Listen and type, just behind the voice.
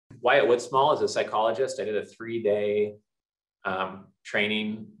Wyatt Woodsmall is a psychologist. I did a 3-day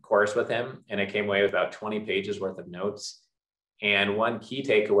training course with him, and I came away with about 20 pages worth of notes. And one key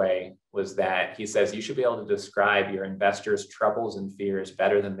takeaway was that he says you should be able to describe your investors' troubles and fears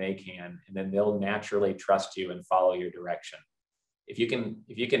better than they can, and then they'll naturally trust you and follow your direction. If you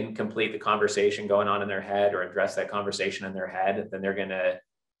can complete the conversation going on in their head or address that conversation in their head, then they're going to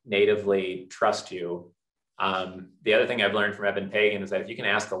natively trust you. The other thing I've learned from Evan Pagan is that if you can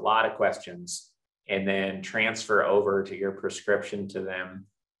ask a lot of questions and then transfer over to your prescription to them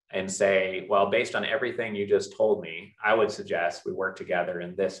and say, well, based on everything you just told me, I would suggest we work together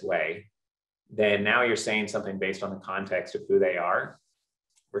in this way. Then now you're saying something based on the context of who they are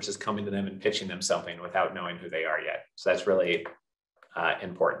versus coming to them and pitching them something without knowing who they are yet. So that's really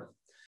important.